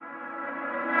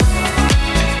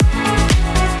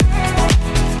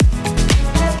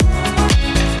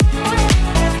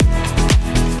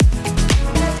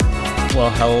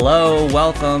Hello,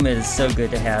 welcome. It is so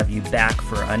good to have you back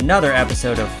for another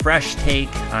episode of Fresh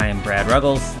Take. I am Brad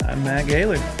Ruggles. I'm Matt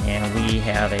Gaylor. And we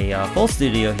have a full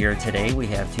studio here today. We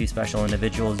have two special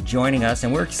individuals joining us,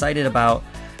 and we're excited about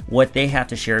what they have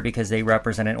to share because they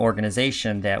represent an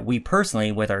organization that we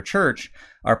personally, with our church,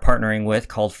 are partnering with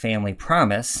called Family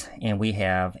Promise. And we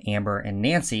have Amber and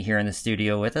Nancy here in the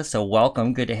studio with us. So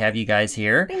welcome. Good to have you guys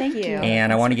here. Thank you.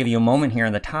 And I want to give you a moment here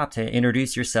on the top to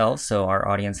introduce yourselves so our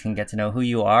audience can get to know who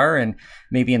you are. And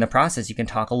maybe in the process, you can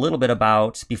talk a little bit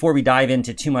about, before we dive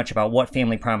into too much about what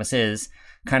Family Promise is,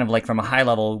 kind of like from a high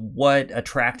level, what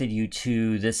attracted you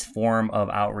to this form of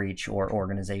outreach or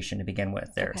organization to begin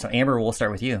with there? Okay. So Amber, we'll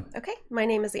start with you. Okay. My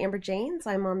name is Amber Janes.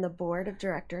 I'm on the board of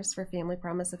directors for Family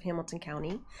Promise of Hamilton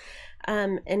County.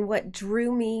 And what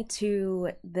drew me to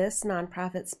this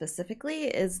nonprofit specifically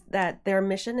is that their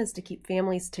mission is to keep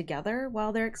families together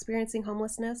while they're experiencing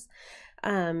homelessness.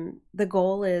 The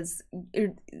goal is,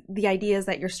 the idea is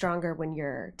that you're stronger when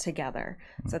you're together.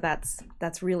 So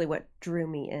that's really what drew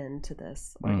me into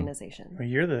this organization. Well,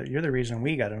 you're the reason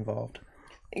we got involved.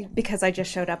 Because I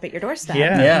just showed up at your doorstep.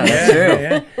 Yeah, that's true.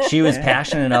 Yeah. She was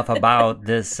passionate enough about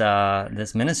this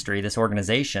this ministry, this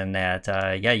organization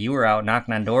that, you were out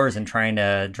knocking on doors and trying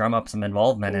to drum up some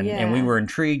involvement, and we were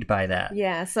intrigued by that.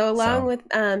 Yeah, so along with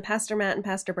Pastor Matt and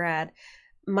Pastor Brad,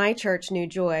 my church, New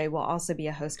Joy, will also be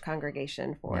a host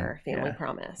congregation for Family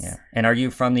Promise. Yeah. And are you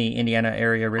from the Indiana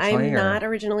area originally? I'm not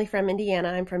originally from Indiana.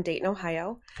 I'm from Dayton,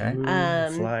 Ohio. Okay.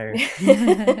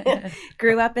 Flyer.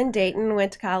 Grew up in Dayton,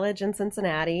 went to college in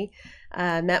Cincinnati.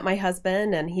 Met my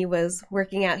husband, and he was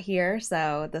working out here,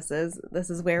 so this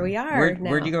is where we are now.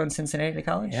 Where'd you go in Cincinnati to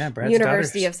college? Yeah, Brad's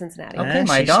University of Cincinnati. Okay,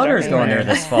 my daughter's going there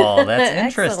this fall. That's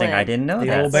interesting. I didn't know that.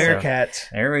 The old Bearcats. So,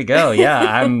 there we go. Yeah,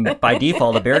 I'm by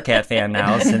default a Bearcat fan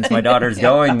now since my daughter's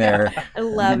going there. I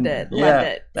loved it.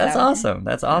 That's awesome.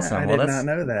 That's awesome. I did not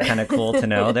know that. Kind of cool to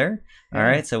know there. All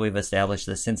right, so we've established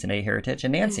the Cincinnati heritage.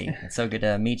 And Nancy, it's so good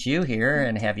to meet you here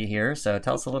and have you here. So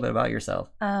tell us a little bit about yourself.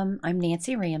 I'm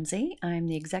Nancy Ramsey. I'm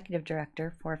the executive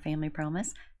director for Family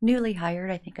Promise. Newly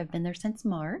hired. I think I've been there since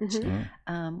March.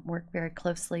 Mm-hmm. Work very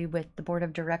closely with the board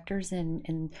of directors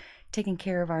in taking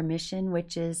care of our mission,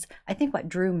 which is, I think what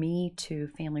drew me to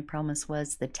Family Promise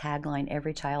was the tagline,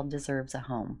 "Every child deserves a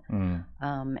home."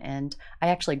 And I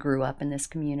actually grew up in this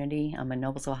community. I'm a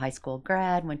Noblesville High School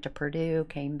grad, went to Purdue,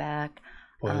 came back.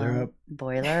 Boiler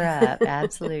up,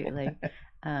 absolutely.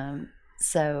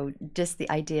 So just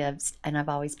the idea of, and I've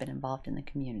always been involved in the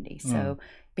community. So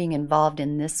being involved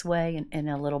in this way in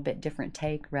a little bit different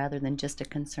take rather than just a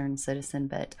concerned citizen,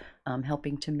 but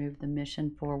helping to move the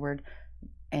mission forward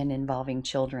and involving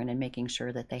children and making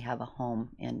sure that they have a home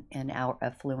in our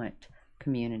affluent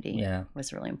community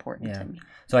was really important to me.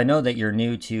 So I know that you're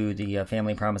new to the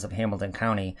Family Promise of Hamilton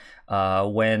County.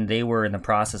 When they were in the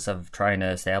process of trying to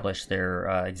establish their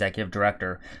executive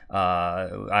director,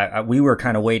 we were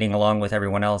kind of waiting along with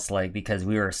everyone else, because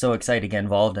we were so excited to get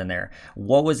involved in there.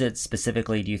 What was it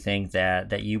specifically, do you think,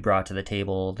 that you brought to the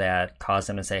table that caused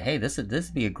them to say, hey, this would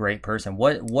be a great person?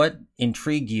 What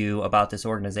intrigued you about this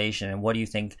organization, and what do you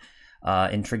think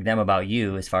intrigued them about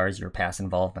you as far as your past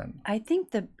involvement? I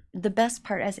think the best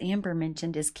part, as Amber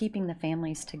mentioned, is keeping the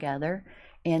families together.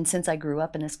 And since I grew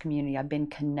up in this community, I've been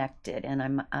connected, and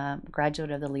I'm a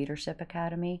graduate of the Leadership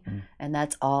Academy, and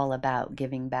that's all about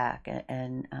giving back.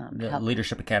 And the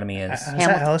Leadership Academy is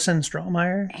Allison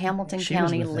Strohmeyer? Hamilton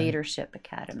County Leadership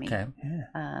Academy. Okay.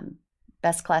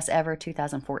 Best class ever,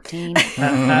 2014.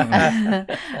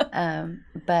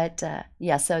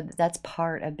 So that's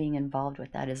part of being involved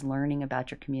with that, is learning about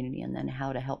your community and then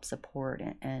how to help support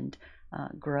and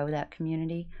grow that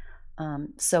community.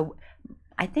 So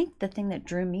I think the thing that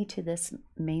drew me to this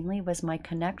mainly was my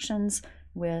connections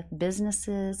with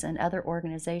businesses and other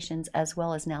organizations, as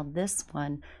well as now this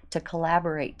one, to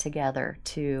collaborate together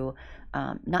to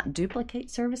not duplicate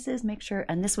services, make sure,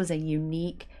 and this was a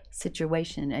unique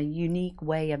situation, a unique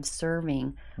way of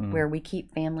serving where we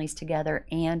keep families together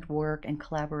and work and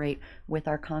collaborate with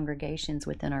our congregations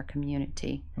within our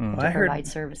community to provide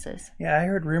services. Yeah, I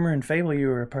heard rumor and fable you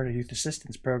were a part of youth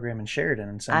assistance program in Sheridan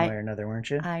in some way or another, weren't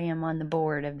you? I am on the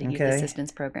board of the youth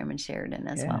assistance program in Sheridan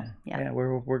as well. Yeah,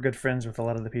 we're good friends with a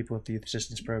lot of the people at the youth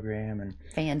assistance program, and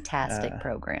fantastic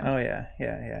program. Oh yeah.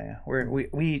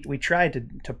 We tried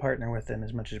to partner with them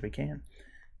as much as we can.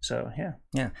 So,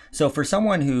 yeah. So for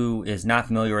someone who is not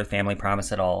familiar with Family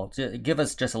Promise at all, give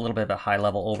us just a little bit of a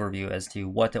high-level overview as to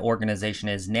what the organization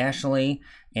is nationally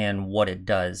and what it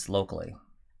does locally.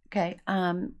 Okay.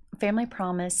 Family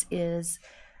Promise is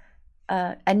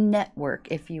a network,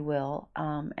 if you will.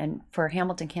 And for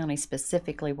Hamilton County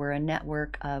specifically, we're a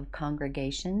network of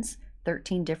congregations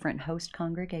 13 different host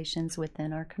congregations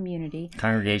within our community.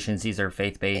 Congregations, these are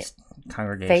faith-based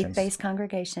congregations. Faith-based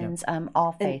congregations,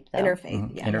 all faith, though.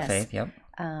 Interfaith, yeah. Interfaith, yep.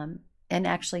 And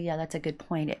actually, yeah, that's a good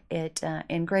point. It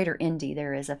in Greater Indy,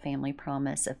 there is a Family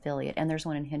Promise affiliate, and there's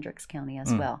one in Hendricks County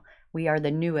as well. We are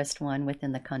the newest one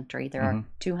within the country. There are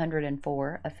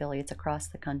 204 affiliates across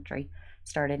the country,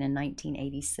 started in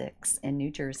 1986 in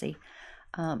New Jersey.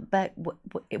 But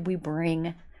we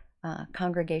bring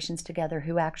congregations together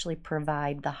who actually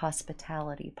provide the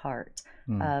hospitality part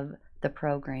of the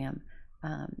program.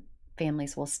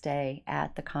 Families will stay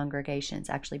at the congregations,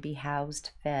 actually be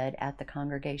housed, fed at the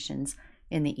congregations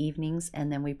in the evenings,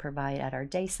 and then we provide at our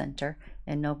day center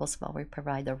in Noblesville, we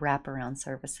provide the wraparound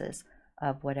services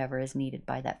of whatever is needed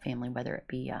by that family, whether it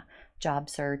be job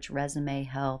search, resume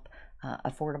help,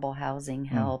 affordable housing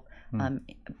help,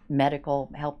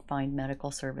 medical help, find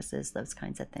medical services, those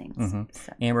kinds of things.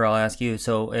 So. Amber, I'll ask you,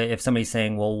 so if somebody's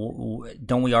saying, well,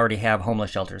 don't we already have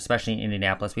homeless shelters, especially in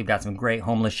Indianapolis? We've got some great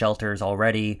homeless shelters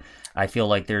already. I feel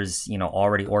like there's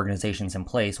already organizations in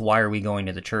place. Why are we going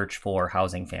to the church for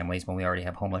housing families when we already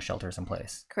have homeless shelters in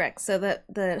place? Correct. So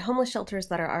the homeless shelters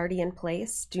that are already in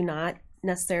place do not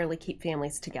necessarily keep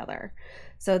families together.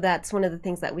 So that's one of the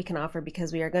things that we can offer,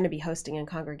 because we are going to be hosting in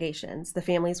congregations. The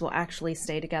families will actually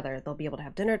stay together. They'll be able to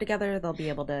have dinner together. They'll be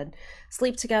able to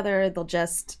sleep together. They'll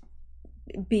just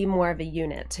be more of a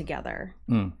unit together.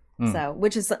 So,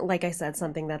 which is, like I said,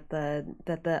 something that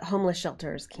the homeless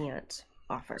shelters can't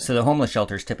offer. So the homeless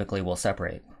shelters typically will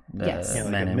separate the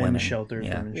men and women. Shelters,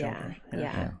 women's Yeah.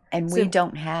 shelters. And we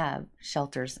don't have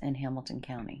shelters in Hamilton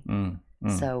County.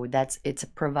 So it's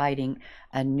providing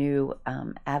a new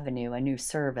avenue, a new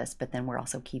service, but then we're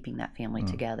also keeping that family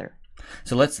together.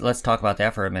 So let's talk about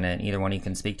that for a minute. Either one of you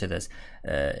can speak to this.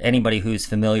 Anybody who's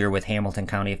familiar with Hamilton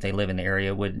County, if they live in the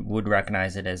area, would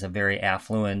recognize it as a very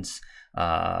affluent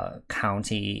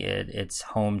county. It's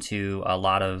home to a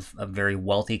lot of very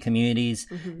wealthy communities,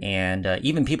 and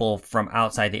even people from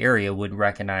outside the area would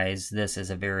recognize this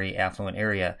as a very affluent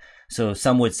area. So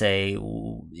some would say,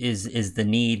 is the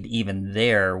need even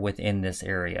there within this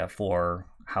area for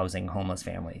housing homeless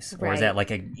families? Or is that like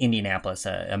a Indianapolis,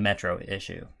 a metro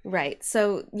issue? Right.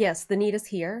 So yes, the need is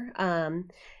here.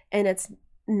 And it's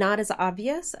not as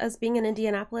obvious as being in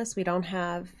Indianapolis. We don't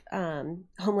have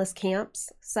homeless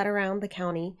camps set around the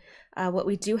county. What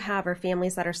we do have are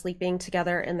families that are sleeping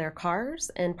together in their cars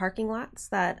in parking lots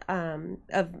that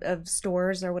of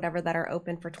stores or whatever that are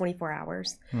open for 24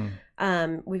 hours.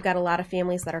 We've got a lot of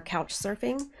families that are couch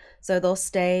surfing. So they'll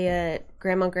stay at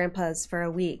grandma and grandpa's for a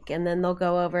week, and then they'll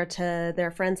go over to their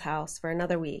friend's house for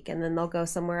another week, and then they'll go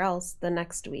somewhere else the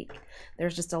next week.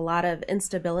 There's just a lot of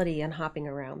instability and hopping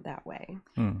around that way.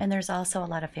 And there's also a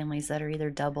lot of families that are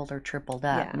either doubled or tripled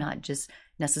up, not just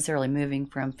necessarily moving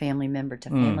from family member to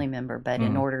family member, but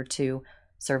in order to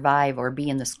survive or be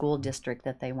in the school district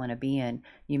that they want to be in,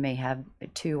 you may have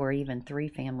 2 or even 3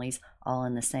 families all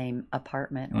in the same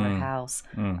apartment or house,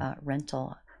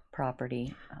 rental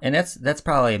property. And that's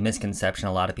probably a misconception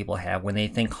a lot of people have. When they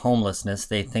think homelessness,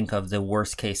 they think of the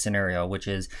worst case scenario, which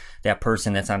is that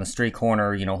person that's on a street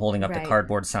corner, holding up the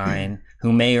cardboard sign,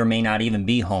 who may or may not even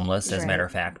be homeless, as a matter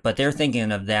of fact. But they're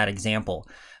thinking of that example.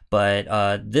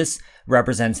 But this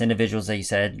represents individuals, that you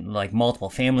said, like multiple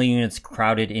family units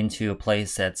crowded into a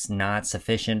place that's not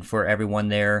sufficient for everyone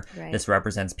there. This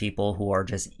represents people who are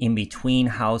just in between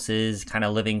houses, kind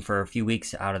of living for a few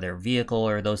weeks out of their vehicle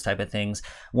or those type of things.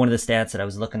 One of the stats that I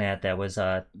was looking at that was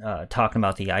talking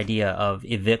about the idea of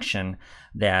eviction,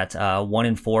 that 1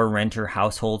 in 4 renter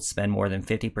households spend more than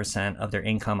 50% of their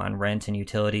income on rent and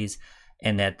utilities,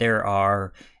 and that there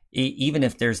are, even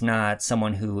if there's not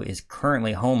someone who is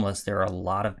currently homeless, there are a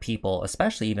lot of people,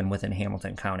 especially even within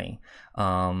Hamilton County,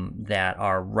 that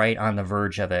are right on the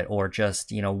verge of it, or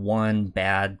just, one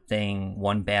bad thing,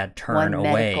 one bad turn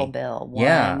away. One medical bill.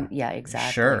 Yeah,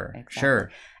 exactly.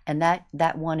 Sure. And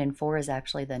that 1 in 4 is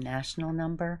actually the national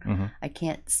number. I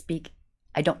can't speak.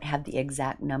 I don't have the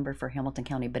exact number for Hamilton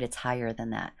County, but it's higher than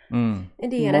that.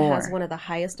 Indiana has one of the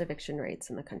highest eviction rates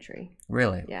in the country.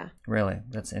 Really? Yeah. Really?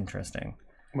 That's interesting.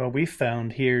 Well, we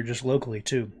found here just locally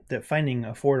too that finding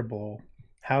affordable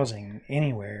housing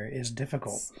anywhere is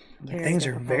difficult. Things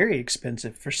are very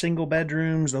expensive for single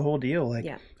bedrooms, the whole deal.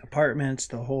 Apartments,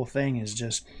 the whole thing is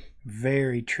just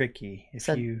very tricky.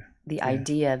 The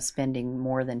idea of spending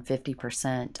more than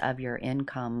 50% of your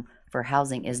income for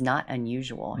housing is not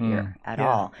unusual here at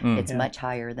all. It's much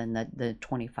higher than the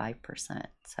 25%.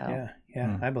 So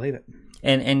I believe it.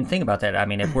 And think about that. I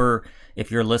mean,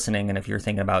 if you're listening and if you're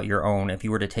thinking about your own, if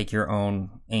you were to take your own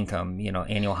income,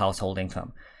 annual household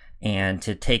income, and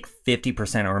to take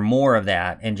 50% or more of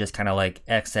that and just kind of like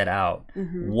X it out,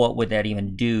 what would that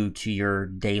even do to your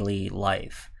daily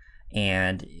life?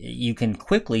 And you can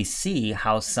quickly see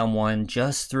how someone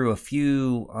just through a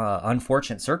few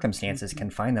unfortunate circumstances can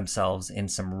find themselves in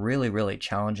some really, really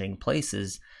challenging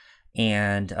places.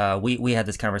 And we had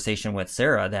this conversation with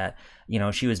Sarah that,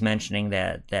 she was mentioning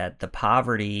that the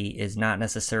poverty is not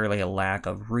necessarily a lack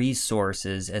of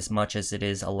resources as much as it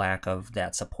is a lack of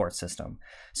that support system.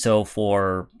 So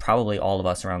for probably all of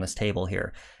us around this table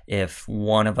here, if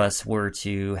one of us were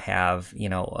to have,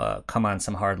 come on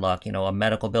some hard luck, a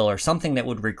medical bill or something that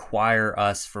would require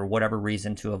us for whatever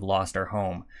reason to have lost our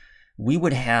home, we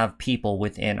would have people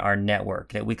within our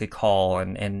network that we could call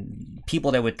and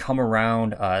people that would come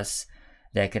around us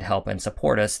that could help and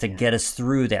support us to get us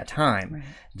through that time. Right.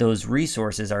 Those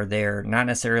resources are there, not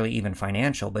necessarily even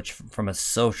financial, but from a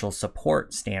social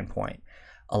support standpoint.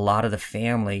 A lot of the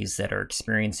families that are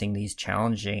experiencing these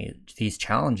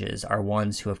challenges are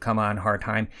ones who have come on hard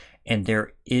time, and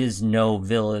there is no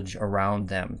village around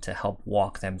them to help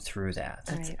walk them through that.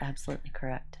 That's absolutely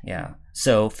correct. Yeah.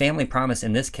 So Family Promise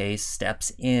in this case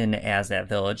steps in as that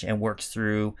village and works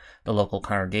through the local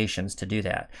congregations to do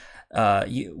that.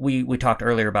 We talked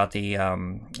earlier about the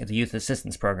youth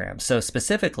assistance program. So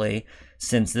specifically,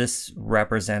 since this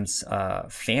represents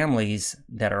families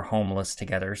that are homeless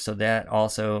together, so that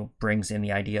also brings in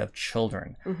the idea of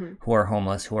children who are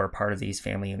homeless, who are part of these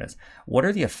family units. What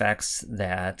are the effects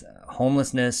that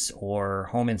homelessness or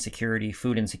home insecurity,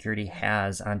 food insecurity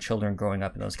has on children growing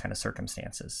up in those kind of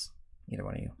circumstances? Either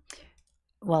one of you.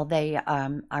 Well, they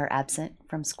are absent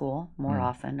from school more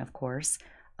often, of course.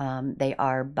 They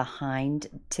are behind,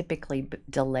 typically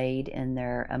delayed in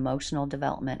their emotional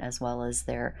development as well as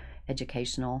their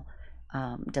educational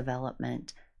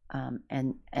development,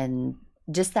 and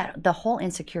just that the whole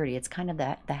insecurity. It's kind of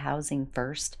the housing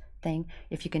first thing.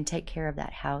 If you can take care of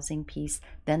that housing piece,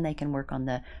 then they can work on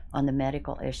the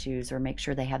medical issues or make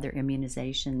sure they have their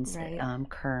immunizations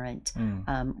current.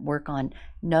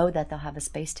 Know that they'll have a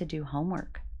space to do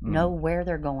homework. Know where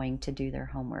they're going to do their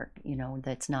homework,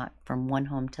 that's not from one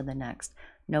home to the next.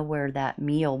 Know where that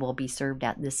meal will be served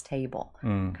at this table,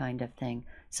 kind of thing.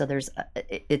 So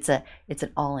it's an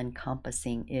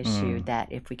all-encompassing issue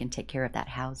that if we can take care of that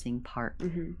housing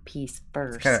piece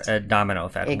first. It's kind of a domino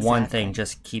effect. Exactly. One thing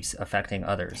just keeps affecting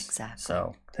others. Exactly.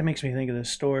 So that makes me think of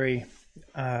this story,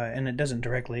 and it doesn't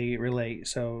directly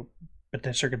relate. But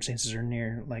the circumstances are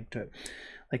near,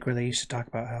 like where they used to talk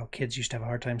about how kids used to have a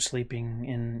hard time sleeping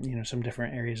in some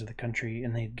different areas of the country,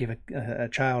 and they'd give a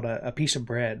child a piece of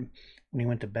bread when he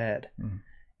went to bed,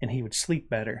 and he would sleep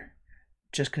better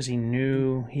just because he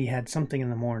knew he had something in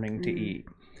the morning to eat.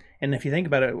 And if you think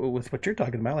about it with what you're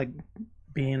talking about, like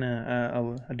being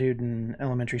a dude in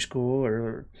elementary school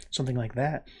or something like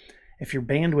that, if your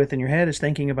bandwidth in your head is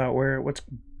thinking about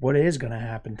what is going to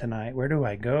happen tonight, where do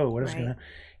I go, what is going to,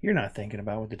 you're not thinking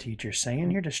about what the teacher's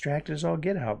saying. You're distracted as all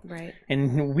get out. Right.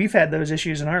 And we've had those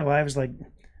issues in our lives, like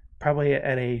probably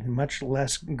at a much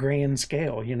less grand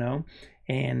scale,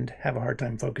 and have a hard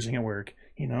time focusing at work,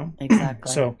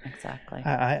 Exactly. So exactly.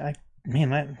 That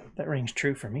rings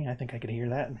true for me. I think I could hear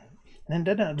that. And then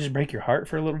doesn't that just break your heart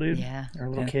for a little dude? Yeah. Or a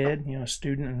little kid, a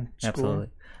student in school? Absolutely.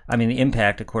 I mean, the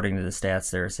impact, according to the stats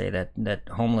there, say that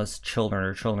homeless children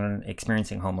or children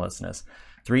experiencing homelessness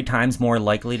 3 times more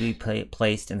likely to be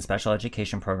placed in special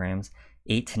education programs,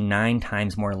 8 to 9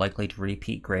 times more likely to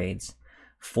repeat grades,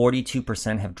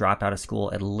 42% have dropped out of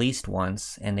school at least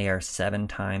once, and they are 7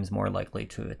 times more likely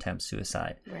to attempt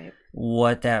suicide. Right.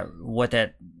 What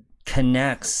that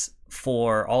connects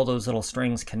for, all those little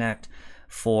strings connect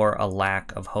for a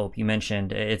lack of hope. You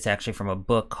mentioned it's actually from a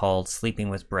book called Sleeping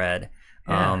with Bread.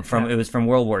 It was from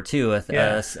World War II.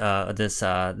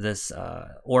 This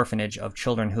orphanage of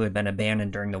children who had been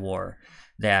abandoned during the war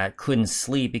that couldn't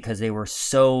sleep because they were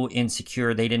so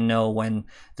insecure. They didn't know when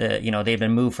they'd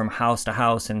been moved from house to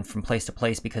house and from place to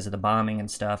place because of the bombing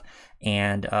and stuff.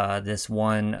 And this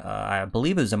one, I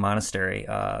believe it was a monastery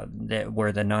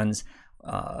where the nuns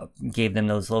gave them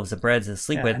those loaves of bread to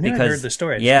sleep with, because I heard the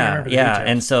story.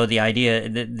 And so the idea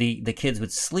that the kids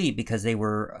would sleep because they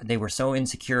were so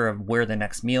insecure of where the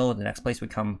next meal, the next place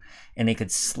would come, and they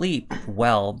could sleep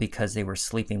well because they were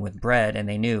sleeping with bread, and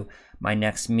they knew my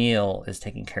next meal is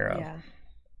taken care of. Yeah.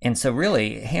 And so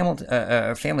really,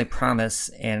 Family Promise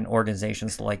and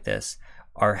organizations like this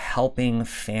are helping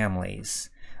families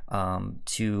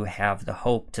to have the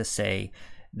hope to say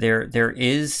there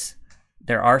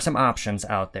are some options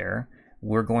out there.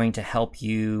 We're going to help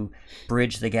you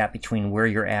bridge the gap between where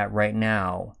you're at right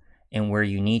now and where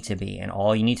you need to be. And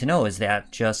all you need to know is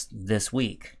that just this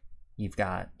week, you've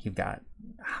got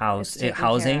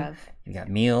housing, you've got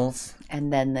meals,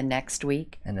 and then the next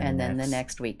week, and then the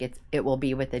next week, it will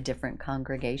be with a different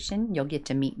congregation. You'll get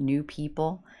to meet new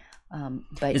people.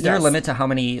 But is there a limit to how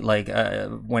many, like,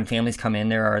 when families come in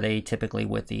there, are they typically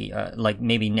with the, like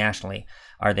maybe nationally,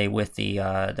 are they with the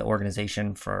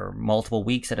organization for multiple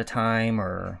weeks at a time,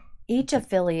 or? Each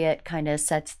affiliate kind of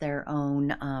sets their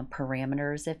own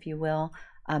parameters, if you will.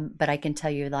 But I can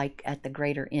tell you, like at the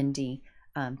Greater Indy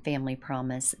Family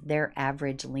Promise, their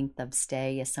average length of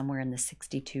stay is somewhere in the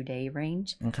 62-day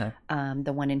range. Okay.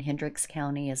 The one in Hendricks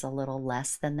County is a little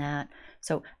less than that.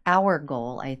 So our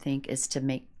goal, I think, is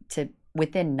to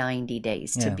within 90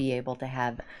 days to be able to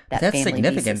have that. That's family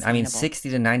significant. I mean, 60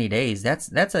 to 90 days. That's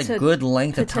a good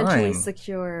length of time. Potentially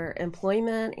secure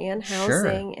employment and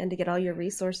housing, and to get all your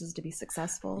resources to be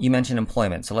successful. You mentioned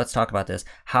employment, so let's talk about this.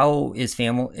 How is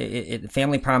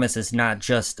Family Promise is not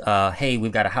just hey,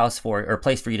 we've got a house or a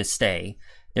place for you to stay.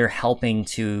 They're helping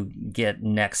to get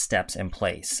next steps in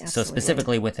place. Absolutely. So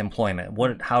specifically with employment,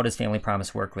 how does Family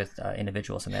Promise work with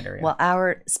individuals in that area? Well,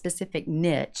 our specific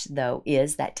niche, though,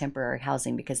 is that temporary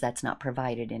housing, because that's not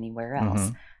provided anywhere else.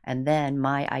 Mm-hmm. And then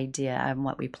my idea and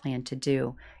what we plan to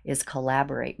do is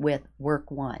collaborate with Work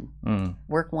One.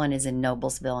 Work One is in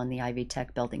Noblesville in the Ivy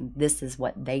Tech building. This is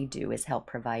what they do, is help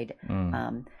provide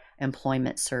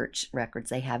employment search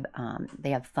records. They have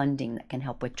funding that can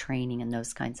help with training and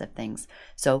those kinds of things.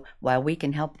 So while we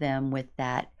can help them with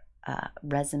that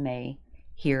resume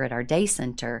here at our day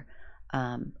center,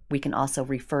 we can also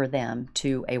refer them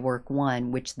to a Work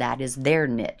One, which that is their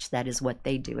niche. That is what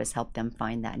they do, is help them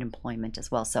find that employment as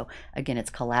well. So again, it's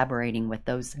collaborating with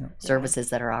those services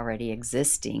that are already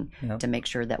existing to make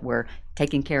sure that we're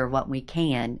taking care of what we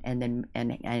can, and then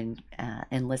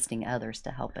enlisting others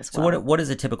to help as well. So what does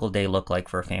a typical day look like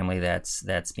for a family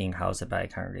that's being housed by a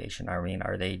congregation? I mean,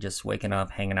 are they just waking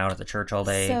up, hanging out at the church all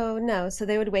day? So no. So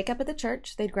they would wake up at the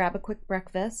church. They'd grab a quick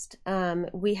breakfast.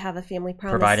 We have a Family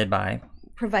Promise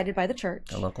provided by the church,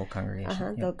 the local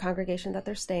congregation, the congregation that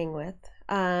they're staying with.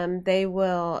 They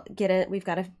will get it. We've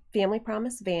got a Family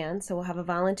Promise van, so we'll have a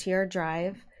volunteer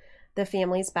drive the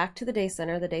families back to the day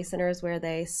center. The day center is where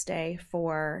they stay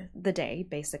for the day,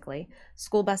 basically.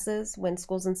 School buses, when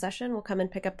school's in session, will come and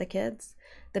pick up the kids.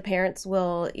 The parents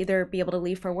will either be able to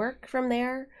leave for work from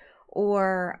there,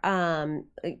 or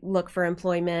look for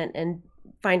employment and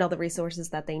find all the resources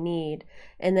that they need.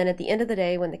 And then at the end of the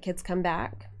day, when the kids come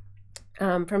back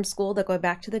from school, they'll go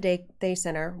back to the day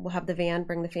center. We'll have the van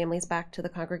bring the families back to the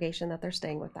congregation that they're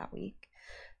staying with that week.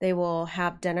 They will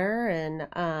have dinner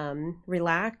and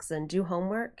relax and do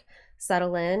homework,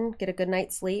 settle in, get a good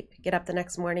night's sleep, get up the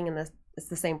next morning, and it's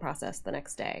the same process the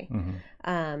next day.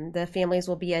 Mm-hmm. The families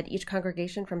will be at each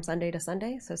congregation from Sunday to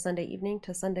Sunday, so Sunday evening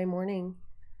to Sunday morning.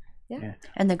 Yeah.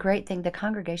 And the great thing, the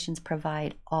congregations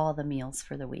provide all the meals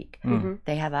for the week. Mm-hmm.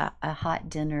 They have a hot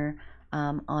dinner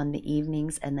on the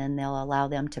evenings, and then they'll allow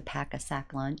them to pack a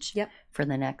sack lunch for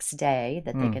the next day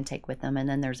that they can take with them. And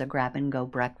then there's a grab and go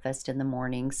breakfast in the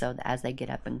morning, so that as they get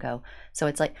up and go. So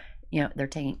it's like, they're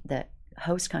taking the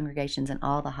host congregations and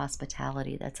all the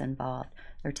hospitality that's involved.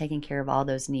 They're taking care of all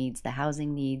those needs, the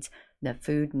housing needs, the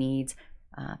food needs.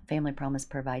 Family Promise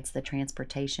provides the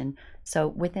transportation. So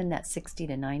within that 60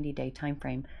 to 90 day time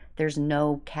frame, there's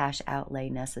no cash outlay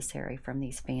necessary from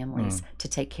these families to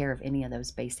take care of any of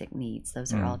those basic needs.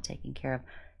 Those are all taken care of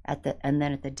and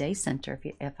then at the day center,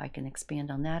 if I can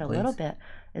expand on that a little bit,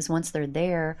 is once they're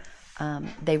there,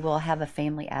 they will have a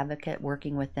family advocate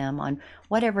working with them on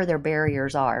whatever their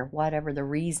barriers are, whatever the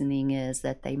reasoning is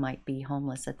that they might be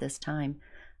homeless at this time.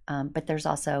 But there's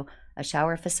also a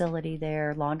shower facility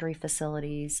there, laundry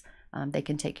facilities. They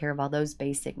can take care of all those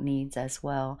basic needs as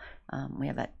well. We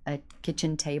have a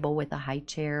kitchen table with a high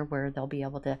chair where they'll be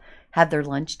able to have their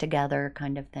lunch together,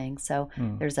 kind of thing. So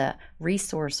there's a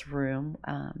resource room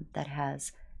that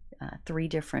has 3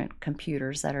 different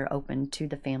computers that are open to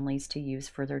the families to use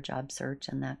for their job search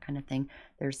and that kind of thing.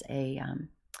 There's a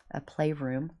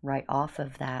playroom right off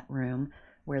of that room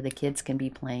where the kids can be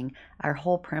playing. Our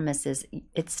whole premise is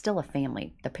it's still a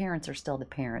family. The parents are still the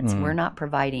parents. We're not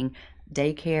providing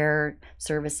daycare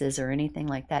services or anything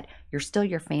like that. You're still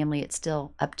your family. It's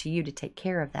still up to you to take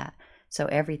care of that. So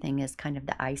everything is kind of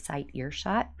the eyesight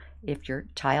earshot. If your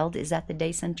child is at the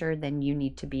day center, then you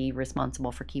need to be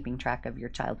responsible for keeping track of your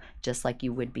child, just like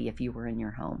you would be if you were in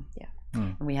your home. Yeah.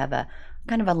 And we have a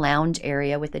kind of a lounge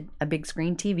area with a big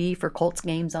screen TV for Colts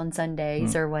games on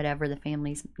Sundays or whatever. The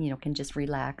families, can just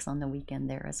relax on the weekend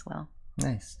there as well.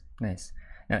 Nice.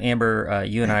 Now, Amber,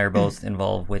 you and I are both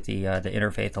involved with the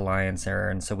Interfaith Alliance there,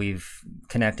 and so we've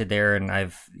connected there,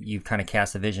 and you've kind of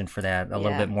cast a vision for that a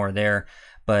little bit more there.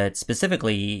 But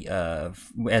specifically,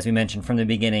 as we mentioned from the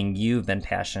beginning, you've been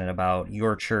passionate about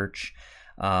your church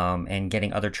and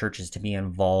getting other churches to be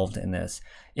involved in this.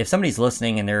 If somebody's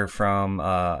listening and they're from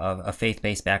a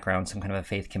faith-based background, some kind of a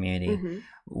faith community,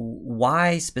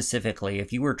 why specifically,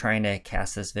 if you were trying to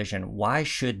cast this vision, why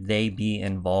should they be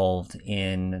involved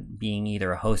in being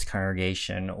either a host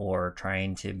congregation or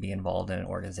trying to be involved in an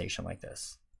organization like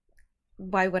this?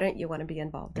 Why wouldn't you want to be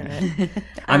involved in it?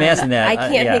 I'm asking that. I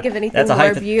can't think of anything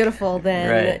more beautiful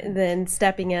than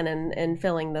stepping in and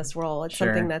filling this role. It's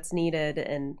something that's needed,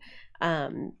 and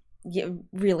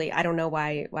really, I don't know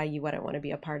why you wouldn't want to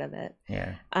be a part of it.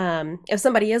 Yeah. If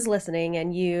somebody is listening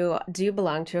and you do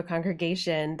belong to a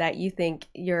congregation that you think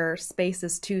your space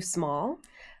is too small,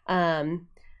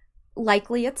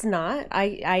 likely it's not.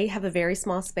 I have a very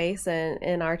small space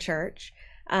in our church.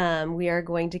 We are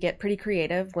going to get pretty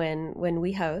creative when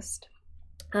we host.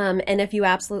 And if you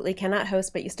absolutely cannot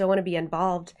host, but you still want to be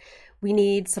involved, we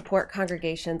need support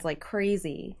congregations like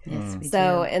crazy. Yes, we do.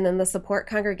 And then the support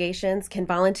congregations can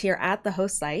volunteer at the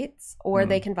host sites, or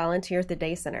they can volunteer at the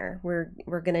day center. We're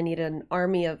going to need an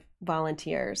army of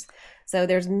volunteers. So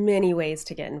there's many ways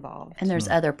to get involved. And there's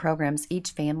other programs. Each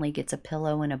family gets a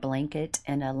pillow and a blanket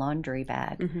and a laundry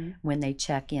bag when they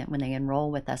check in, when they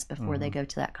enroll with us before they go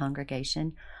to that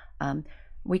congregation.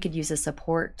 We could use a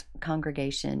support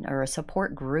congregation or a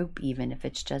support group, even if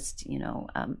it's just,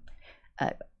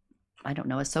 I don't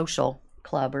know, a social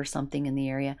club or something in the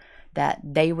area, that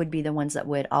they would be the ones that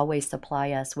would always supply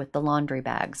us with the laundry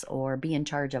bags or be in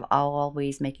charge of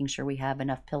always making sure we have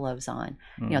enough pillows on.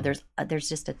 There's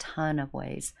just a ton of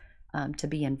ways to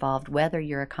be involved, whether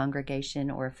you're a congregation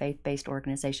or a faith-based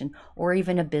organization or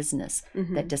even a business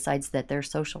that decides that their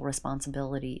social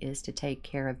responsibility is to take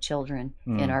care of children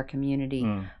in our community.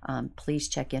 Please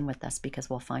check in with us, because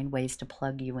we'll find ways to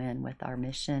plug you in with our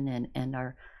mission and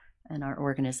our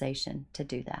organization to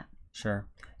do that. Sure.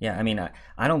 Yeah. I mean,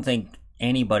 I don't think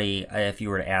anybody, if you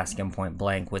were to ask them point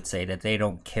blank, would say that they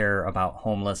don't care about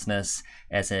homelessness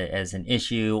as an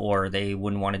issue, or they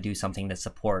wouldn't want to do something to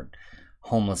support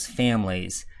homeless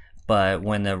families. But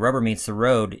when the rubber meets the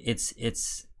road,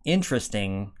 it's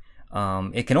interesting.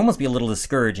 It can almost be a little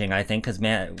discouraging, I think, because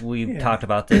Matt, we've talked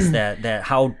about this, that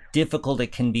how difficult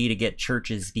it can be to get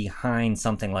churches behind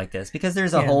something like this, because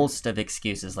there's a host of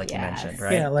excuses, like you mentioned,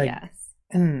 right? Yeah,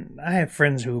 and I have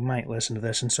friends who might listen to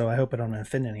this, and so I hope I don't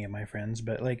offend any of my friends,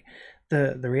 but like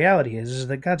the reality is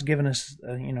that God's given us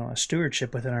a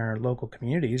stewardship within our local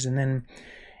communities, and then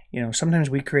sometimes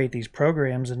we create these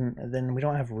programs and then we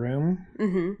don't have room.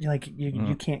 Like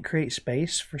you can't create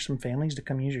space for some families to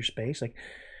come use your space, like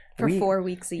for 4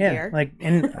 weeks a year. Like,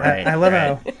 and I love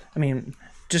how,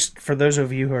 just for those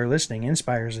of you who are listening,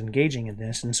 Inspire is engaging in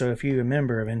this. And so if you're a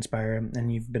member of Inspire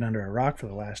and you've been under a rock for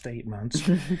the last 8 months,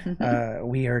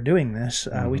 we are doing this.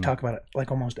 We talk about it like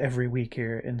almost every week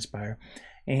here at Inspire.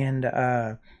 And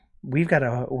we've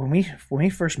got when we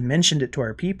first mentioned it to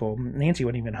our people, Nancy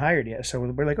wasn't even hired yet. So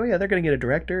we're like, oh yeah, they're going to get a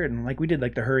director. And like we did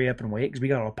like the hurry up and wait, because we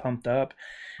got all pumped up.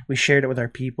 We shared it with our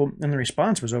people, and the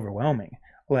response was overwhelming.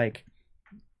 Like,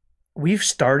 we've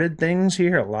started things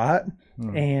here a lot,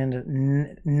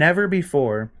 and never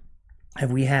before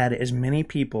have we had as many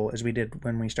people as we did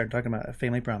when we started talking about a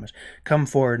family promise come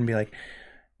forward and be like,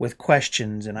 with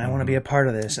questions, and I want to be a part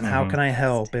of this, and how can I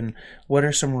help, and what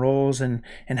are some roles, and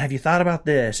have you thought about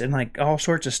this, and like all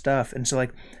sorts of stuff. And so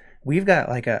like we've got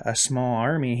like a small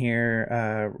army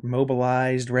here,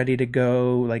 mobilized, ready to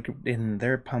go, like, and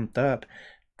they're pumped up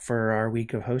for our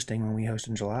week of hosting when we host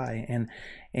in July, and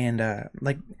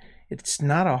like, it's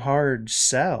not a hard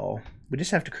sell. We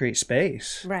just have to create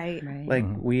space. Right. Like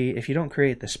if you don't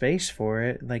create the space for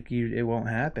it, like it won't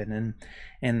happen.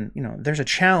 And there's a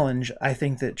challenge, I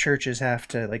think, that churches have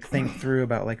to like think through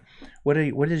about, like, what do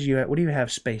you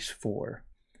have space for?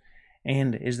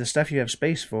 And is the stuff you have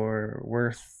space for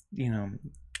worth, can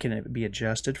it be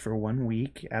adjusted for 1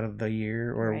 week out of the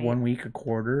year, or 1 week a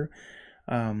quarter?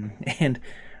 And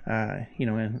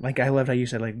like I loved how you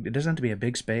said, like, it doesn't have to be a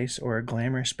big space or a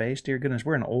glamorous space. Dear goodness,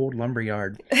 we're an old lumber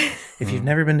yard. If you've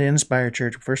never been to Inspire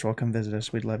Church, first of all, come visit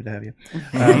us. We'd love to have you.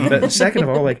 But second of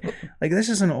all, like this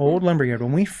is an old lumber yard.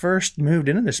 When we first moved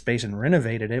into this space and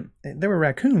renovated it, there were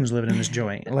raccoons living in this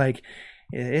joint. Like,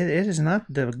 it is not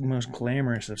the most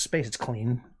glamorous of space. It's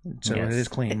clean, so it is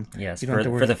clean. Yes,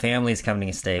 for the families coming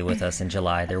to stay with us in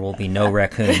July, there will be no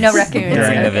raccoons.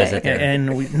 During the visit there.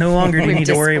 And we no longer do you need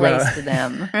to worry about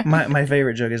them. my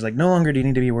favorite joke is like, no longer do you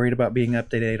need to be worried about being up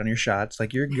to date on your shots.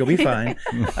 Like you'll be fine.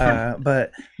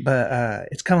 But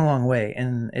it's come a long way,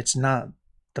 and it's not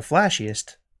the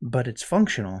flashiest, but it's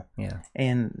functional. Yeah.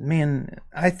 And man,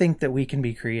 I think that we can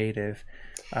be creative.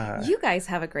 You guys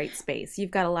have a great space.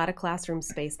 You've got a lot of classroom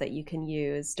space that you can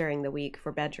use during the week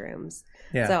for bedrooms.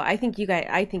 Yeah. So I think you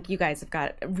guys have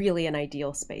got really an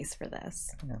ideal space for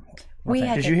this.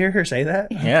 Yeah. Did you hear her say that?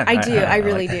 Yeah. I do. I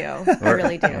really do. I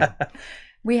really do.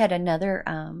 We had another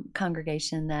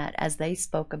congregation that, as they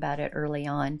spoke about it early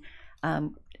on,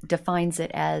 defines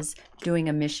it as doing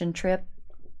a mission trip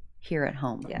here at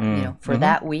home. Yeah. For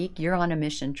that week, you're on a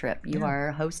mission trip. You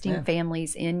are hosting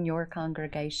families in your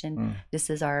congregation. This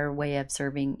is our way of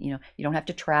serving. You don't have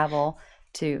to travel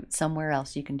to somewhere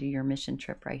else. You can do your mission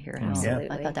trip right here at home. Absolutely.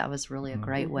 I thought that was really a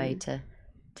great way to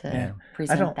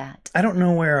present that. I don't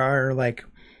know where our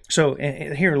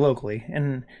here locally,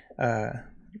 and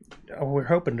we're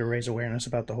hoping to raise awareness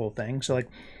about the whole thing. So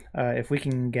if we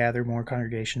can gather more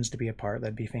congregations to be a part,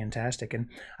 that'd be fantastic. And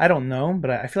I don't know, but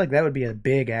I feel like that would be a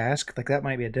big ask. Like that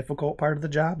might be a difficult part of the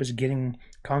job, is getting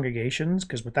congregations,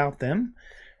 because without them,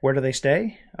 where do they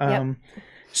stay? Yep.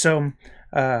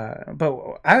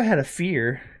 But I had a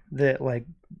fear that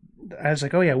I was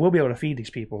like, oh yeah, we'll be able to feed these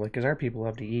people, because our people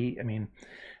love to eat. I mean,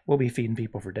 we'll be feeding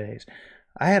people for days.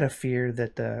 I had a fear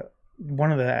that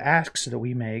one of the asks that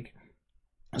we make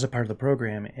as a part of the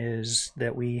program is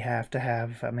that we have to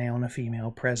have a male and a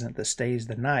female present that stays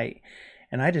the night.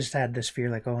 And I just had this fear,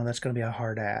 like, oh, that's going to be a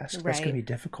hard ask. Right. That's going to be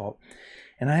difficult.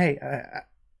 And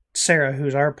Sarah,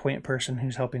 who's our point person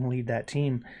who's helping lead that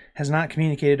team, has not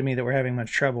communicated to me that we're having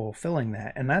much trouble filling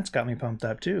that. And that's got me pumped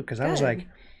up too, because I was like,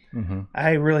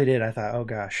 I really did. I thought, oh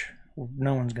gosh,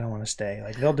 no one's going to want to stay.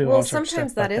 Like they'll do all sorts of stuff.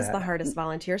 Sometimes that is the hardest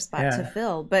volunteer spot to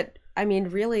fill. But I mean,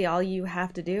 really all you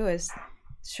have to do is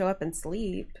show up and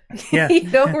sleep. Yeah. You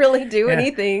don't really do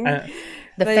anything.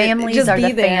 The families are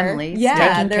the families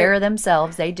taking care of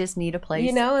themselves. They just need a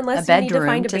place, unless a you need to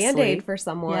find a Band-Aid sleep for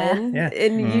someone. Yeah.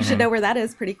 And you should know where that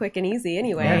is pretty quick and easy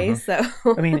anyway. Yeah. So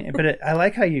I mean, but I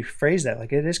like how you phrase that.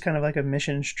 Like it is kind of like a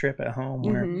missions trip at home,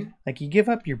 where like you give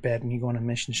up your bed and you go on a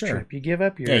missions trip. You give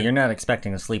up your you're not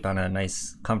expecting to sleep on a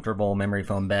nice, comfortable memory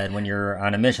foam bed when you're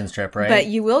on a missions trip, right? But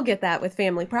you will get that with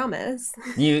Family Promise.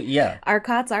 Our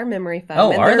cots are memory foam.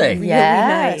 Oh, are they? Really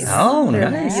nice. Oh,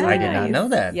 They're nice. really I did not know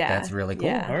that. Yeah. That's really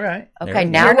cool. Yeah. All right. Okay,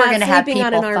 now we're going to have people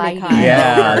on an army fighting. cot.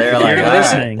 Yeah, they're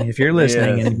like, if you're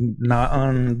listening and not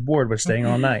on board with staying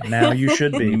all night, now you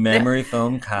should be. Memory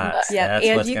foam cots. Yeah, That's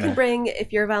and you can bring,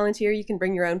 if you're a volunteer, you can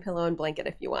bring your own pillow and blanket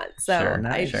if you want. So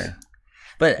Sure.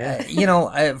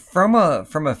 But from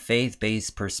a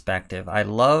faith-based perspective, I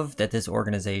love that this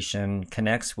organization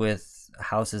connects with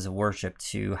houses of worship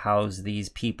to house these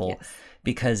people. Yes.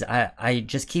 Because I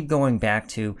just keep going back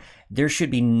to, there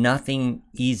should be nothing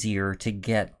easier to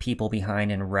get people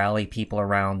behind and rally people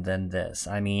around than this.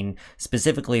 I mean,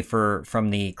 specifically from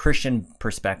the Christian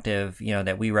perspective,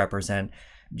 that we represent,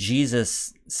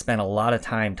 Jesus spent a lot of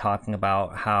time talking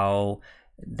about how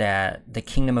that the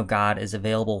kingdom of God is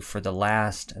available for the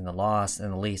last and the lost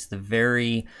and the least, the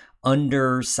very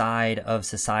underside of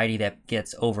society that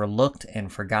gets overlooked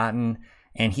and forgotten.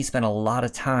 And he spent a lot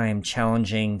of time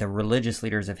challenging the religious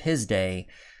leaders of his day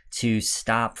to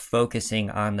stop focusing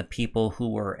on the people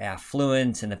who were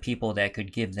affluent and the people that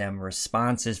could give them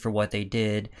responses for what they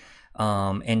did,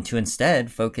 and to instead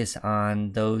focus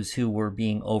on those who were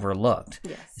being overlooked.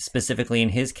 Yes. Specifically in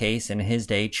his case, in his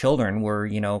day, children were,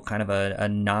 kind of a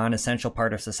non-essential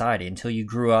part of society. Until you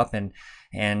grew up and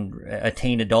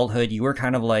attained adulthood, you were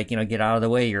kind of like, get out of the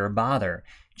way, you're a bother.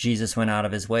 Jesus went out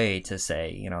of his way to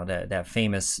say, that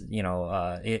famous,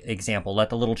 example, let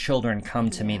the little children come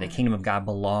to me. The kingdom of God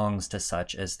belongs to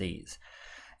such as these.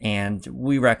 And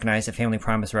we recognize that Family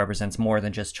Promise represents more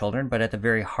than just children, but at the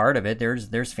very heart of it,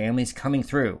 there's families coming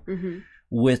through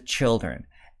with children.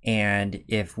 And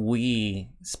if we,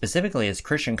 specifically as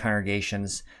Christian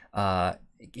congregations,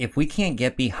 if we can't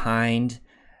get behind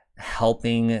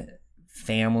helping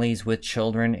families with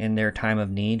children in their time of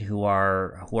need who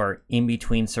are in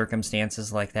between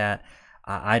circumstances like that,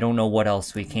 I don't know what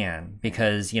else we can,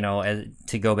 because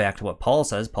to go back to what Paul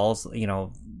says, Paul's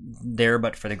there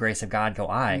but for the grace of God go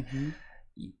I.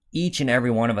 Each and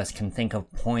every one of us can think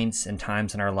of points and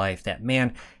times in our life that,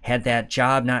 man, had that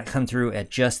job not come through at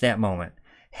just that moment,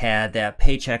 had that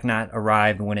paycheck not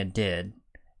arrived when it did,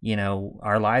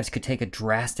 our lives could take a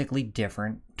drastically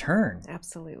different turn.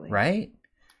 Absolutely. Right?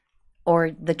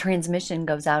 or the transmission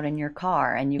goes out in your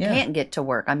car and you can't get to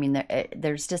work. I mean,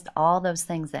 there's just all those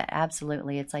things that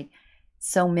absolutely, it's like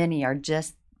so many are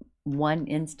just one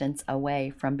instance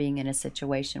away from being in a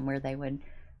situation where they would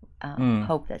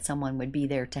hope that someone would be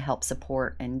there to help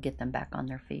support and get them back on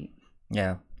their feet.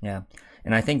 Yeah.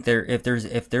 And I think if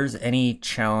there's any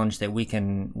challenge that we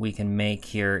can make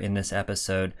here in this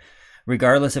episode,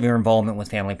 regardless of your involvement with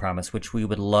Family Promise, which we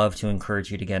would love to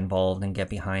encourage you to get involved and get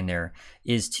behind there,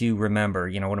 is to remember,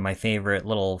 one of my favorite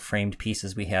little framed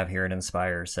pieces we have here at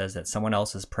Inspire says that someone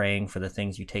else is praying for the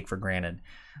things you take for granted,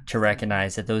 to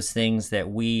recognize that those things that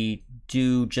we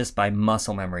do just by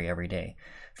muscle memory every day,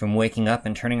 from waking up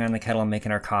and turning on the kettle and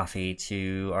making our coffee,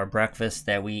 to our breakfast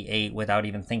that we ate without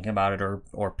even thinking about it,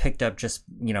 or picked up just,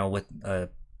 with a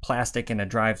plastic in a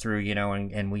drive-through,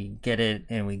 and we get it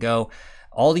and we go.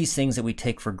 All these things that we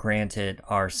take for granted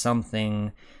are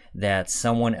something that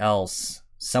someone else,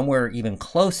 somewhere even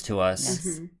close to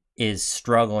us, is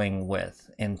struggling with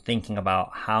and thinking about,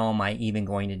 how am I even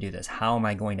going to do this? How am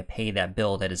I going to pay that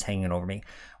bill that is hanging over me?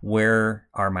 Where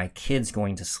are my kids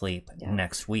going to sleep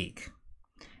next week?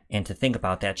 And to think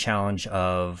about that challenge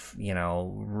of,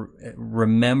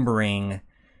 remembering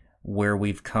where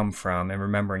we've come from and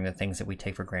remembering the things that we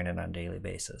take for granted on a daily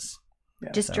basis.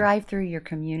 Yeah, just drive through your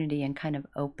community and kind of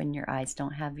open your eyes.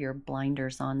 Don't have your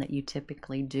blinders on that you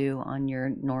typically do on your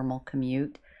normal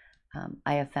commute.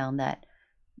 I have found that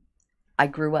I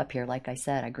grew up here. Like I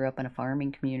said, I grew up in a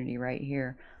farming community right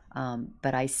here.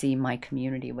 But I see my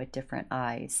community with different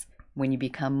eyes. When you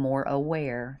become more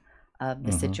aware of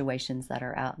the situations that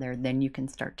are out there, then you can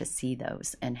start to see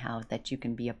those and how that you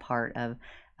can be a part of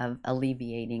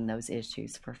alleviating those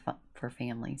issues for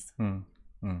families.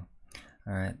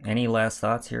 All right. Any last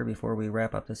thoughts here before we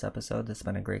wrap up this episode? This has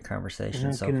been a great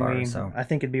conversation so far. I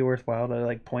think it'd be worthwhile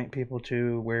to point people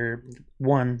to where,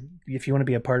 one, if you want to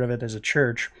be a part of it as a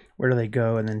church, where do they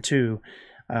go? And then two,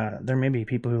 there may be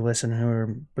people who listen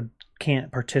who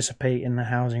can't participate in the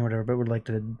housing or whatever, but would like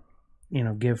to,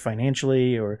 give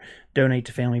financially or donate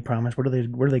to Family Promise. Where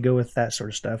do they go with that sort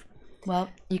of stuff?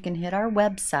 Well, you can hit our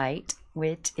website,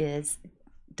 which is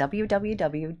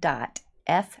www.fpohc.org.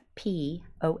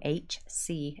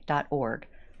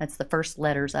 That's the first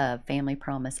letters of Family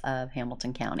Promise of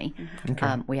Hamilton County.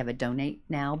 Okay. We have a Donate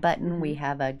Now button. We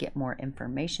have a Get More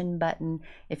Information button.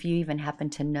 If you even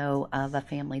happen to know of a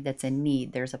family that's in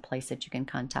need, there's a place that you can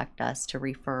contact us to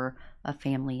refer a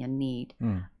family in need.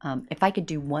 If I could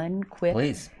do one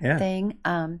quick thing,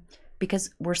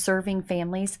 because we're serving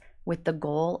families with the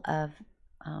goal of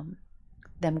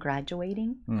them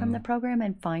graduating from the program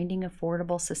and finding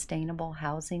affordable, sustainable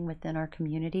housing within our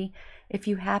community. If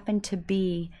you happen to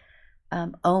be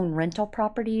own rental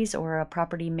properties or a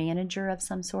property manager of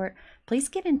some sort, please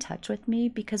get in touch with me,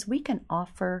 because we can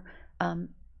offer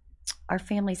our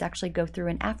families actually go through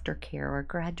an aftercare or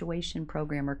graduation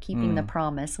program or keeping the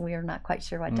promise. We are not quite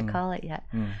sure what to call it yet,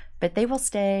 but they will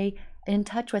stay in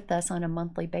touch with us on a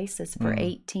monthly basis for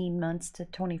 18 months to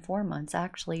 24 months,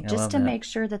 actually, just to make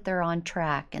sure that they're on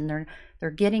track and they're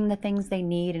getting the things they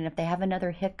need. And if they have another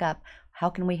hiccup, how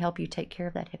can we help you take care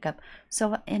of that hiccup?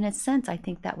 So in a sense, I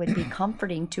think that would be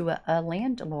comforting to a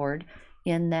landlord,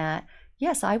 in that,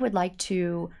 yes, I would like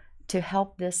to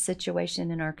help this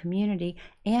situation in our community,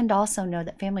 and also know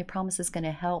that Family Promise is going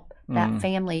to help that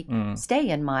family stay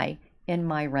in my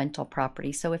rental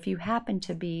property. So if you happen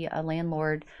to be a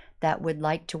landlord that would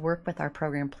like to work with our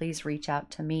program, please reach out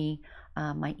to me.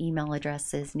 My email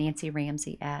address is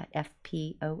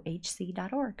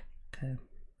nancyramsey@fpohc.org. Okay,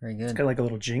 very good. It's got like a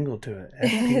little jingle to it.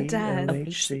 It does.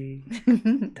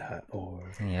 fpohc.org.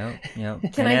 Yep.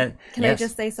 Can I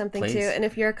just say something too? And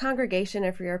if you're a congregation,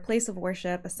 if you're a place of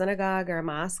worship, a synagogue or a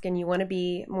mosque, and you want to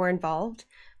be more involved,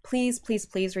 please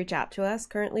reach out to us.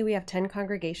 Currently, we have 10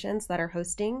 congregations that are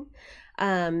hosting.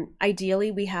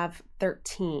 Ideally, we have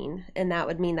 13, and that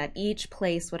would mean that each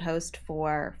place would host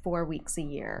for 4 weeks a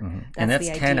year. And that's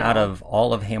 10 out of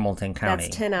all of Hamilton County.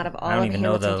 That's 10 out of all of Hamilton County.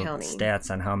 I don't even know the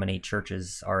stats on how many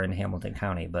churches are in Hamilton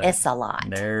County, but it's a lot.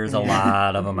 There's a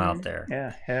lot of them out there.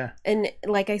 Yeah. And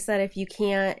like I said, if you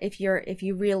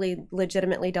really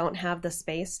legitimately don't have the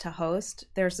space to host,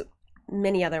 there's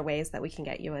many other ways that we can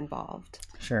get you involved.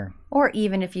 Sure. Or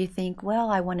even if you think, well,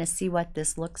 I want to see what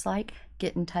this looks like,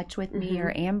 get in touch with me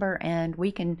or Amber, and we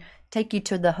can take you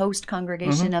to the host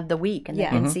congregation of the week, and they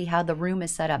can see how the room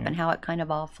is set up and how it kind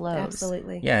of all flows.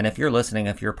 Absolutely. Yeah, and if you're listening,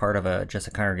 if you're part of just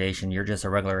a congregation, you're just a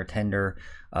regular attender,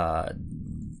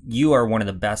 you are one of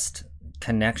the best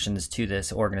connections to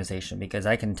this organization, because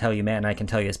I can tell you, Matt, and I can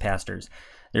tell you as pastors,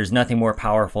 there's nothing more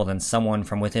powerful than someone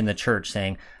from within the church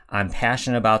saying, I'm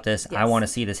passionate about this. Yes. I want to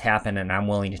see this happen, and I'm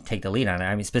willing to take the lead on it.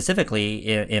 I mean, specifically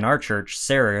in our church,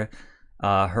 Sarah,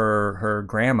 her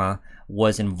grandma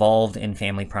was involved in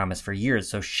Family Promise for years,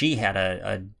 so she had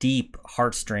a deep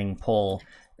heartstring pull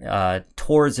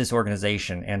towards this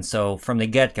organization. And so from the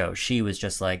get-go, she was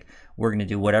just like, we're going to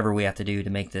do whatever we have to do to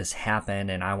make this happen,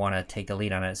 and I want to take the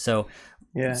lead on it. So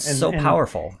yeah, so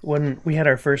powerful. When we had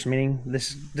our first meeting,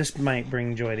 this might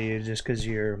bring joy to you just because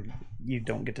you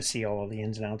don't get to see all of the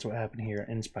ins and outs of what happened here at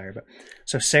Inspire. But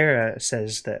so Sarah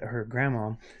says that her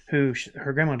grandma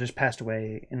just passed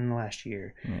away in the last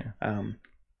year. Yeah.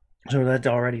 So that's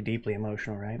already deeply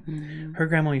emotional, right? Mm-hmm. Her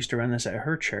grandma used to run this at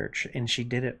her church, and she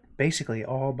did it basically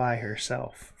all by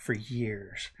herself for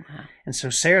years. Wow. And so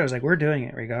Sarah was like, we're doing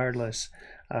it regardless.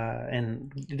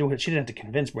 And she didn't have to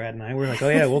convince Brad and I. We're like, oh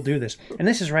yeah, we'll do this. And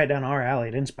this is right down our alley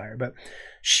at Inspire. But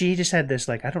she just had this,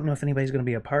 like, I don't know if anybody's going to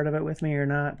be a part of it with me or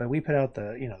not, but we put out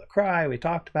the cry, we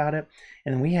talked about it,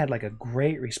 and we had like a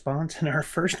great response in our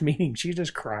first meeting. She's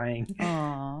just crying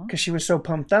because she was so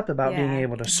pumped up about being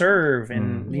able to serve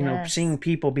and, seeing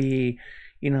people be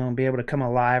able to come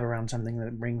alive around something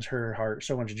that brings her heart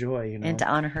so much joy, and to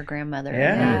honor her grandmother.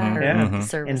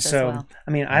 Service and so, as well.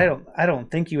 I mean, I don't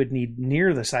think you would need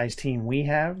near the size team we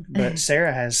have, but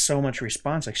Sarah has so much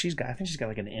response. Like I think she's got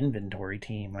like an inventory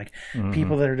team, like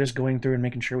people that are just going through and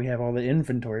making sure we have all the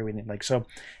inventory we need. Like, so it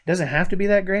doesn't have to be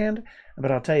that grand,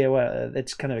 but I'll tell you what,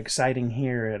 it's kind of exciting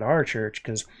here at our church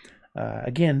because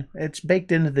again, it's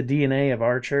baked into the DNA of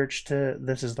our church.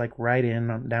 This is like right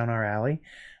down our alley.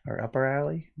 Or up our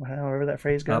alley, however that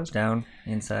phrase goes. Up, down,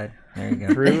 inside. There you go.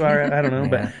 Through our, I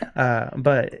don't know,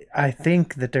 but I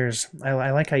think that I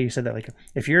like how you said that. Like,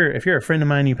 if you're a friend of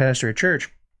mine, you pastor a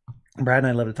church, Brad and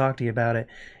I'd love to talk to you about it.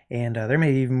 And there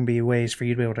may even be ways for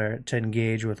you to be able to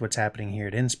engage with what's happening here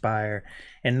at Inspire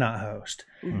and not host.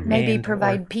 Maybe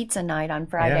provide pizza night on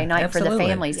Friday night for the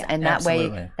families, and that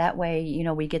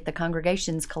way, we get the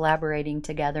congregations collaborating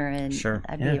together, and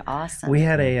that'd be awesome. We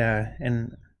had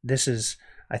and this is.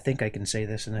 I think I can say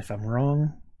this, and if I'm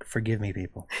wrong, forgive me,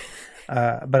 people.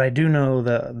 But I do know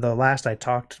the last I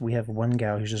talked, we have one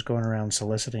gal who's just going around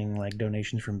soliciting like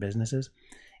donations from businesses,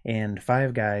 and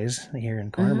 5 guys here in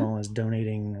Carmel is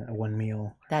donating one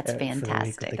meal. That's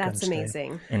fantastic. That's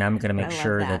amazing. And I'm going to make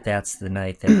sure that that's the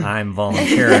night that I'm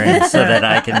volunteering so that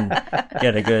I can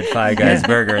get a good 5 Guys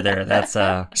burger there. That's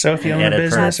so if you own a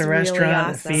business, a restaurant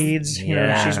really that feeds,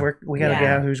 we got a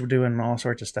gal who's doing all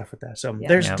sorts of stuff with that. So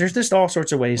there's just all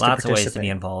sorts of ways Lots to participate. of ways to be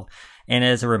involved. And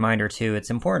as a reminder too,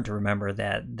 it's important to remember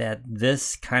that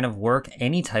this kind of work,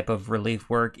 any type of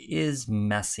relief work, is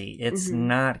messy. It's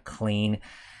not clean.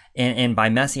 And by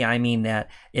messy, I mean that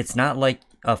it's not like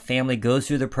a family goes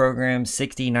through the program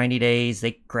 60, 90 days,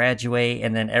 they graduate,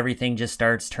 and then everything just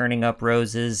starts turning up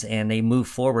roses and they move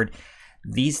forward.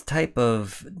 These type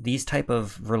of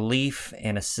relief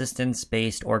and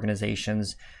assistance-based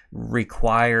organizations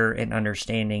require an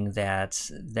understanding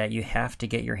that you have to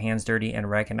get your hands dirty and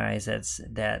recognize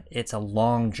that it's a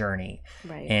long journey.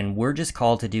 Right. And we're just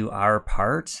called to do our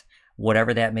part,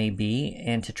 whatever that may be,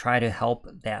 and to try to help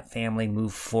that family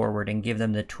move forward and give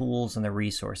them the tools and the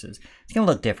resources. It's going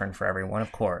to look different for everyone,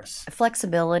 of course.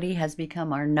 Flexibility has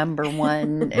become our number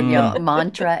one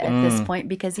mantra at this point,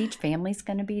 because each family's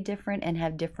going to be different and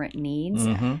have different needs.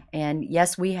 And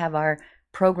yes, we have our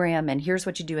program and here's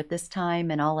what you do at this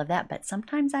time and all of that, but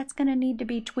sometimes that's going to need to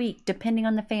be tweaked depending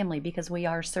on the family, because we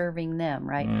are serving them,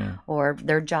 right? Or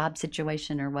their job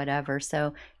situation or whatever.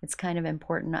 So it's kind of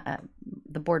important.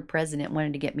 The board president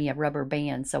wanted to get me a rubber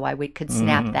band so I could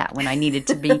snap that when I needed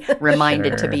to be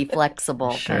reminded to be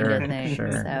flexible, kind of thing.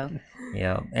 So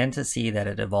yeah, and to see that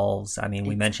it evolves. I mean,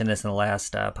 we mentioned this in the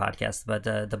last podcast, but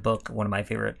the book, one of my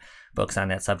favorite books on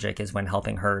that subject, is When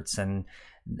Helping Hurts, and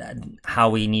how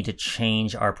we need to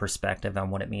change our perspective on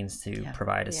what it means to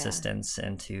provide assistance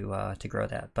and to grow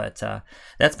that. But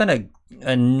that's been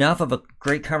enough of a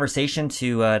great conversation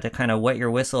to kind of wet your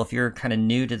whistle if you're kind of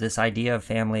new to this idea of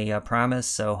family promise.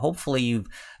 So hopefully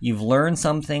you've learned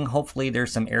something. Hopefully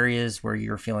there's some areas where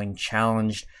you're feeling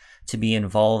challenged to be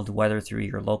involved, whether through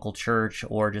your local church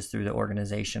or just through the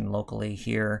organization locally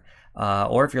here.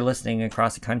 Or if you're listening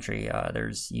across the country,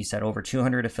 you said over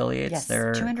 200 affiliates. Yes,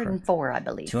 there. 204, I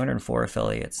believe. 204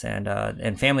 affiliates. And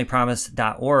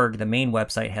familypromise.org, the main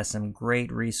website, has some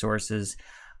great resources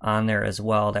on there as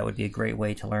well. That would be a great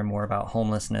way to learn more about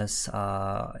homelessness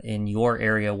in your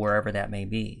area, wherever that may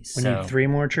be. We need 3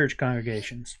 more church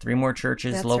congregations. 3 more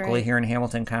churches locally here in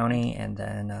Hamilton County. And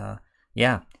then,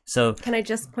 So can I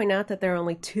just point out that there are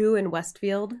only 2 in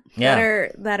Westfield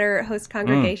that are host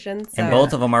congregations, and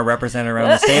both of them are represented around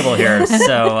this table here.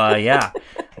 So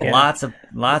lots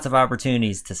of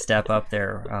opportunities to step up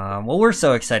there. Well, we're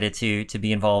so excited to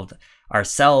be involved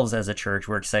ourselves as a church.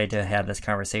 We're excited to have this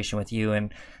conversation with you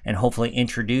and hopefully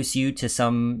introduce you to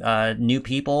some new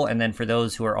people. And then for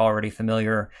those who are already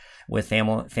familiar with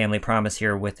Family Promise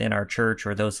here within our church,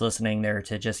 or those listening there,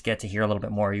 to just get to hear a little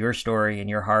bit more of your story and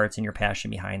your hearts and your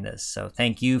passion behind this. So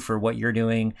thank you for what you're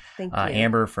doing. Thank you.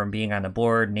 Amber, from being on the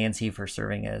board, Nancy for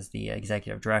serving as the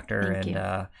executive director,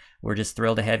 and we're just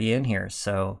thrilled to have you in here.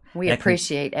 So we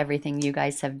appreciate everything you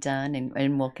guys have done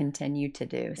and will continue to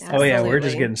do. So. Oh yeah, we're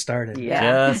just getting started.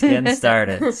 Yeah. Just getting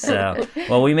started. So,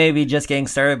 well, we may be just getting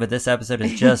started, but this episode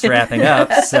is just wrapping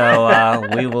up. So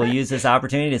we will use this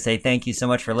opportunity to say thank you so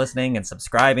much for listening and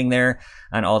subscribing there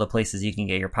on all the places you can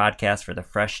get your podcast for the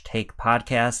Fresh Take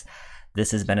podcast.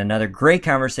 This has been another great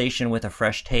conversation with a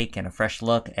fresh take and a fresh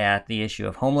look at the issue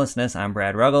of homelessness. I'm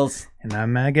Brad Ruggles. And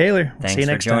I'm Matt Gaylor. Thanks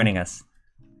for joining us.